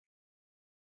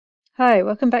Hi,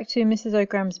 welcome back to Mrs.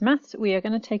 O'Graham's Maths. We are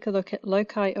going to take a look at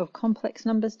loci of complex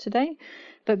numbers today.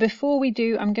 But before we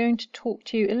do, I'm going to talk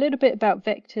to you a little bit about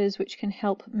vectors, which can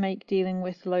help make dealing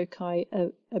with loci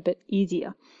a bit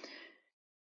easier.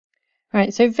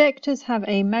 Right, so vectors have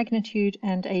a magnitude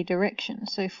and a direction.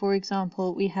 So for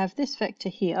example, we have this vector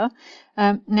here.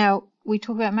 Now, we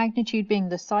talk about magnitude being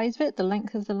the size of it, the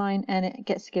length of the line, and it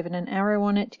gets given an arrow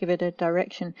on it to give it a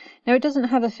direction. Now, it doesn't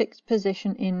have a fixed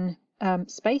position in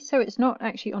space, so it's not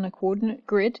actually on a coordinate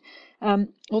grid,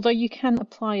 although you can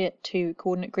apply it to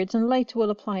coordinate grids, and later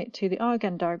we'll apply it to the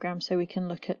Argand diagram so we can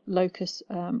look at locus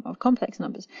of complex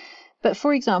numbers. But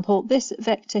for example, this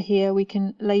vector here, we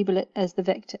can label it as the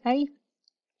vector A,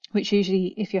 which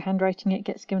usually, if you're handwriting it,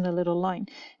 gets given a little line.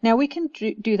 Now we can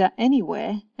do that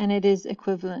anywhere, and it is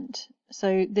equivalent.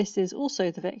 So this is also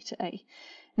the vector A.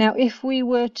 Now if we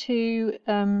were to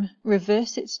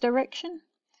reverse its direction,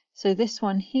 so this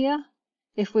one here,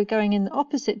 if we're going in the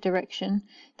opposite direction,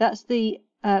 that's the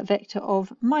vector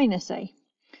of minus A.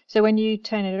 So when you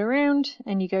turn it around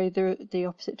and you go the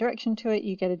opposite direction to it,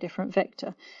 you get a different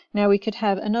vector. Now we could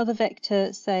have another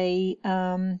vector, say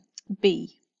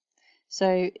B.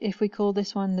 So if we call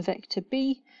this one the vector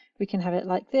B, we can have it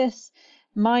like this.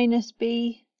 Minus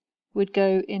B would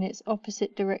go in its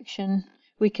opposite direction.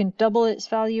 We can double its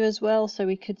value as well. So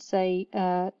we could say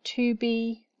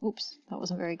 2B. Oops, that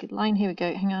wasn't a very good line. Here we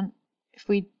go. Hang on. If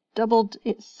we doubled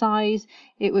its size,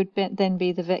 it would then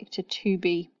be the vector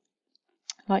 2B,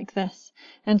 like this,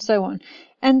 and so on.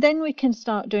 And then we can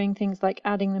start doing things like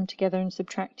adding them together and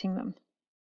subtracting them.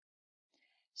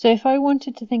 So if I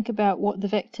wanted to think about what the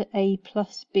vector A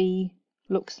plus B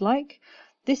looks like,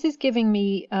 this is giving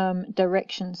me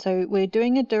direction. So we're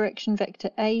doing a direction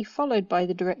vector A followed by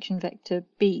the direction vector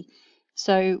B.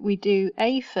 So we do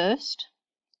A first.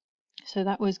 So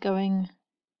that was going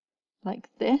like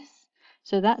this.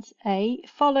 So that's A,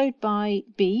 followed by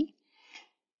B,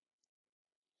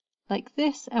 like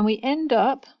this. And we end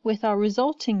up with our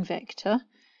resulting vector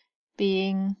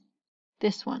being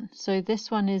this one. So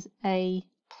this one is A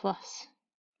plus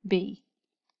B.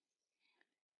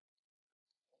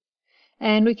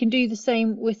 And we can do the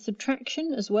same with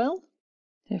subtraction as well.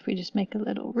 So if we just make a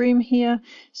little room here.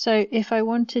 So if I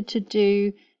wanted to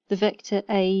do the vector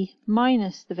A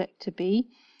minus the vector B,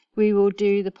 we will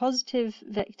do the positive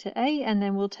vector A, and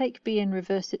then we'll take B and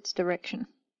reverse its direction.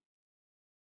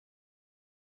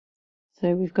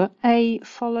 So we've got A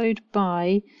followed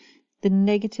by the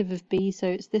negative of B, so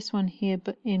it's this one here,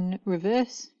 but in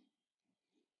reverse.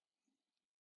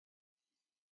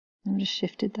 I've just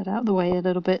shifted that out of the way a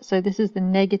little bit. So this is the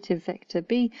negative vector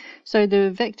B. So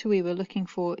the vector we were looking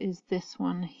for is this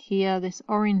one here. This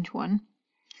orange one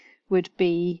would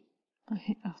be,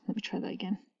 okay, let me try that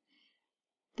again.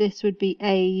 This would be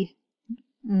A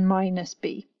minus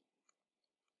B.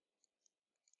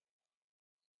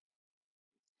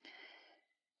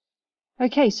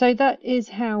 Okay, so that is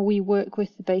how we work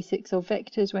with the basics of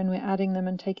vectors when we're adding them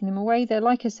and taking them away. They're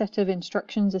like a set of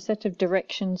instructions, a set of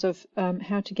directions of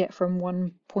how to get from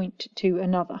one point to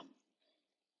another.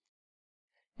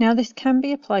 Now this can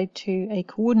be applied to a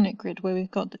coordinate grid where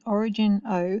we've got the origin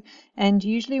O, and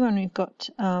usually when we've got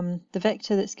the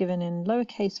vector that's given in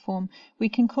lowercase form, we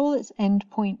can call its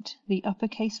endpoint the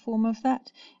uppercase form of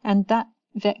that, and that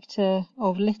vector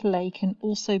of little a can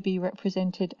also be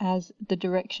represented as the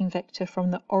direction vector from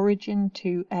the origin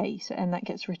to A, so, and that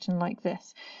gets written like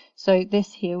this. So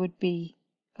this here would be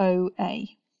OA.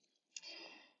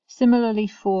 Similarly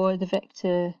for the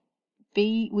vector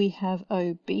B, we have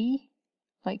OB,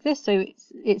 like this. So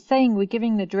it's saying we're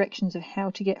giving the directions of how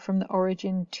to get from the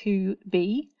origin to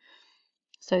B.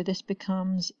 So this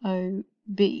becomes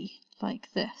OB,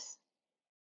 like this.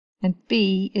 And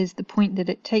B is the point that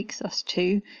it takes us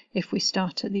to if we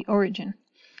start at the origin.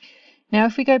 Now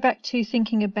if we go back to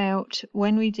thinking about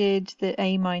when we did the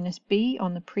A minus B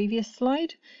on the previous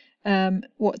slide,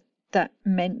 what that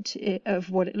meant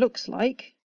of what it looks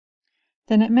like,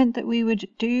 then it meant that we would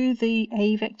do the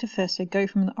A vector first, so go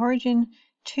from the origin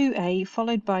to A,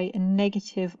 followed by a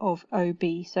negative of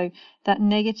OB. So that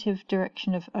negative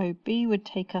direction of OB would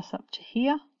take us up to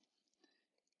here.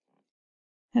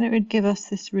 And it would give us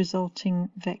this resulting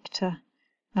vector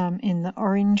in the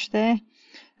orange there,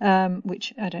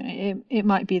 which, I don't know, it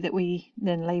might be that we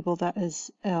then label that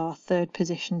as our third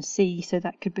position C, so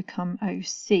that could become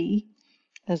OC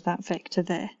as that vector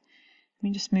there. Let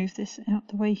me just move this out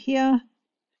the way here.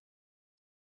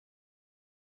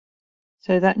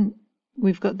 So that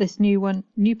we've got this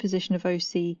new position of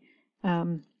OC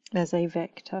as a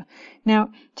vector.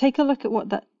 Now take a look at what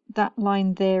that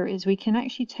line there is. We can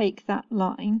actually take that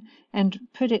line and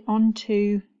put it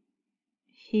onto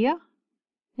here.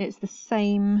 It's the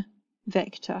same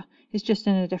vector. It's just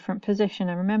in a different position.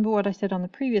 And remember what I said on the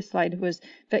previous slide was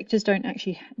vectors don't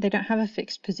have a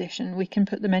fixed position. We can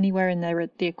put them anywhere in there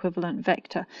at the equivalent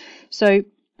vector. So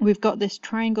we've got this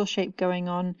triangle shape going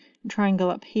on, triangle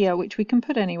up here, which we can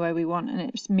put anywhere we want, and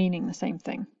it's meaning the same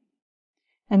thing.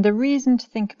 And the reason to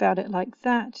think about it like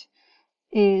that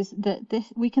is that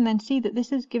we can then see that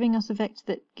this is giving us a vector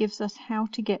that gives us how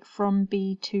to get from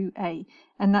B to A.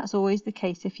 And that's always the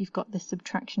case if you've got this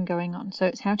subtraction going on. So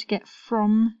it's how to get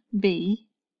from B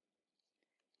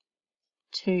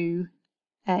to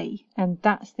A. And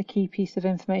that's the key piece of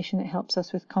information that helps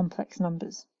us with complex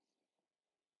numbers.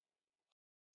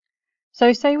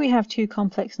 So say we have two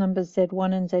complex numbers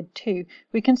Z1 and Z2.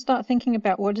 We can start thinking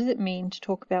about what does it mean to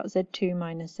talk about Z2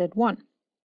 minus Z1.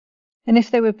 And if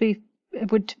they were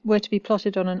to be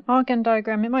plotted on an Argand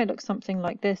diagram, it might look something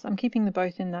like this. I'm keeping them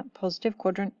both in that positive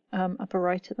quadrant upper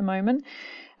right at the moment.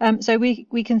 So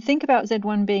we can think about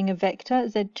Z1 being a vector,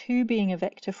 Z2 being a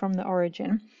vector from the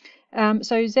origin.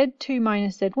 So Z2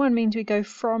 minus Z1 means we go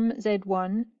from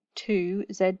Z1 to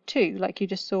Z2, like you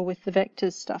just saw with the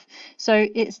vectors stuff. So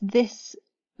it's this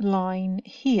line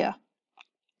here.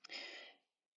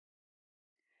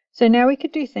 So now we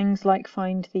could do things like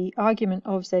find the argument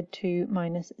of Z2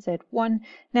 minus Z1.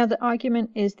 Now the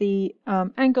argument is the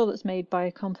angle that's made by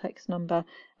a complex number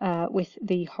with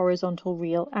the horizontal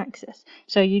real axis.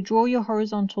 So you draw your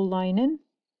horizontal line in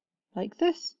like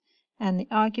this, and the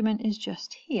argument is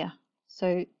just here.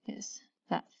 So it's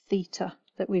that theta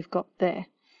that we've got there.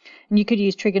 And you could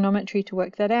use trigonometry to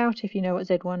work that out if you know what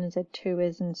Z1 and Z2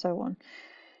 is and so on.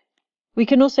 We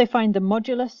can also find the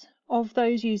modulus of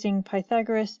those using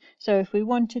Pythagoras. So if we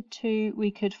wanted to,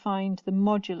 we could find the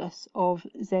modulus of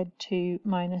Z2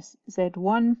 minus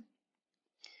Z1.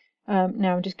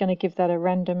 Now I'm just going to give that a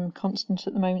random constant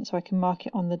at the moment so I can mark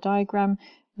it on the diagram.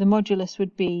 The modulus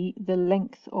would be the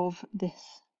length of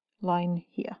this line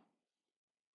here.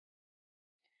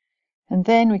 And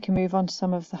then we can move on to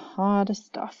some of the harder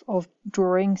stuff of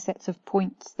drawing sets of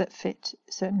points that fit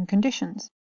certain conditions.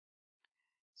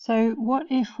 So what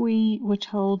if we were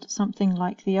told something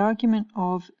like the argument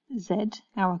of z,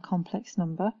 our complex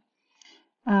number,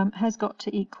 has got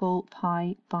to equal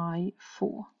pi by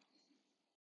 4.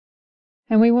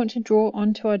 And we want to draw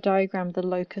onto our diagram the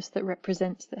locus that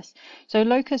represents this. So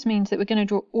locus means that we're going to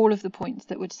draw all of the points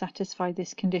that would satisfy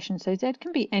this condition. So z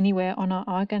can be anywhere on our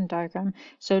Argand diagram,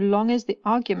 so long as the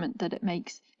argument that it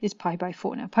makes is pi by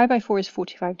 4. Now pi by 4 is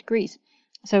 45 degrees.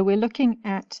 So we're looking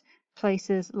at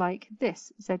places like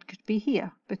this. Z could be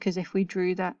here, because if we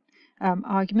drew that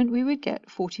argument, we would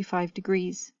get 45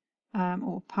 degrees,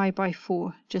 or pi by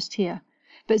 4 just here.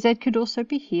 But z could also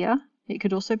be here. It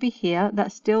could also be here.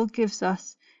 That still gives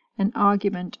us an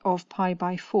argument of pi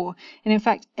by 4. And in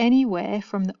fact, anywhere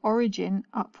from the origin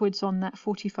upwards on that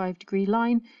 45-degree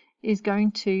line is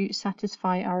going to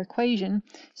satisfy our equation.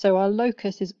 So our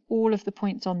locus is all of the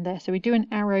points on there. So we do an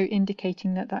arrow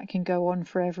indicating that that can go on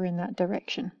forever in that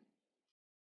direction.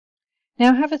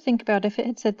 Now have a think about if it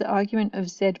had said the argument of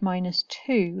z minus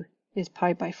 2 is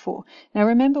pi by 4. Now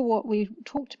remember what we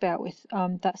talked about with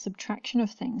that subtraction of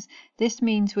things. This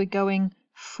means we're going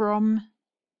from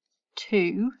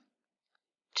 2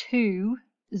 to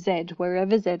z,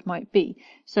 wherever z might be.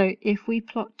 So if we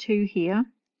plot 2 here,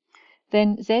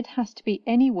 then z has to be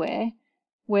anywhere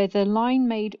where the line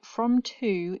made from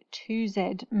 2 to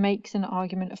z makes an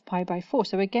argument of pi by 4.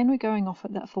 So again, we're going off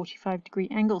at that 45-degree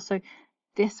angle. So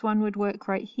this one would work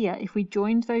right here. If we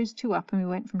joined those two up and we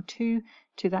went from 2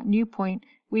 to that new point,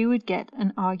 we would get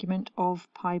an argument of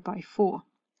pi by 4.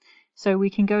 So we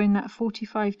can go in that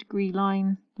 45-degree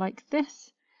line like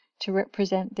this to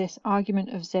represent this argument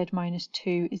of z minus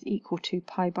 2 is equal to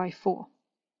pi by 4.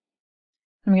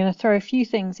 I'm going to throw a few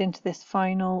things into this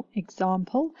final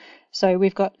example. So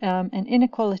we've got an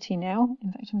inequality now.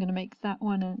 In fact, I'm going to make that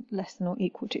one less than or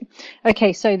equal to.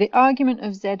 Okay, so the argument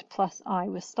of z plus I,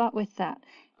 we'll start with that.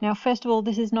 Now, first of all,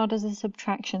 this is not as a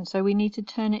subtraction, so we need to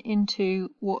turn it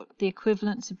into what the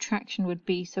equivalent subtraction would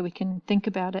be so we can think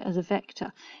about it as a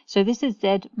vector. So this is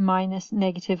z minus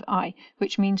negative I,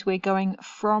 which means we're going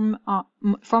from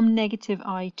negative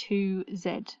I to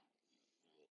z.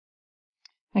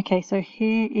 Okay, so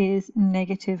here is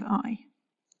negative I.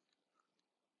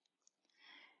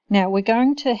 Now we're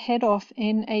going to head off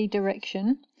in a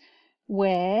direction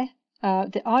where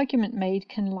the argument made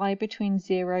can lie between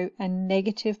 0 and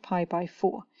negative pi by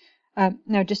 4.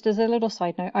 Now, just as a little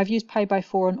side note, I've used pi by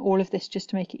 4 on all of this just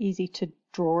to make it easy to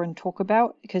draw and talk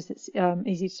about, because it's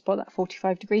easy to spot that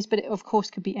 45 degrees, but it of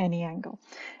course could be any angle.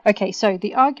 Okay, so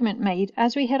the argument made,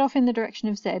 as we head off in the direction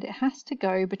of z, it has to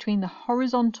go between the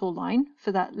horizontal line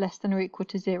for that less than or equal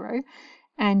to 0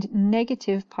 and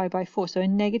negative pi by 4, so a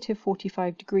negative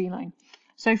 45 degree line.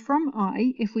 So from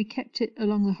I, if we kept it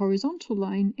along the horizontal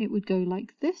line, it would go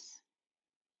like this.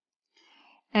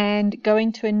 And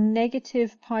going to a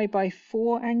negative pi by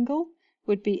 4 angle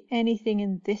would be anything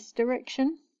in this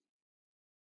direction,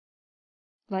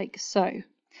 like so.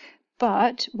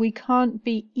 But we can't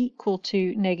be equal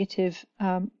to negative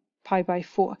pi by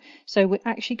 4. So we're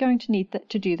actually going to need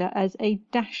to do that as a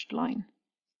dashed line.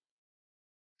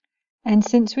 And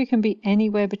since we can be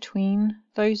anywhere between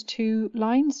those two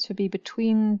lines, to be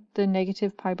between the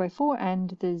negative pi by 4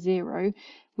 and the 0,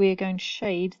 we are going to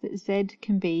shade that z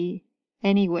can be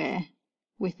anywhere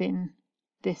within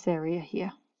this area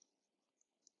here.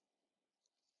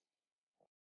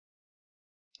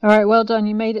 All right, well done.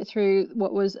 You made it through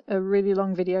what was a really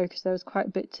long video because there was quite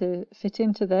a bit to fit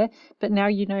into there, but now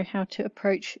you know how to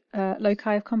approach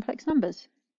loci of complex numbers.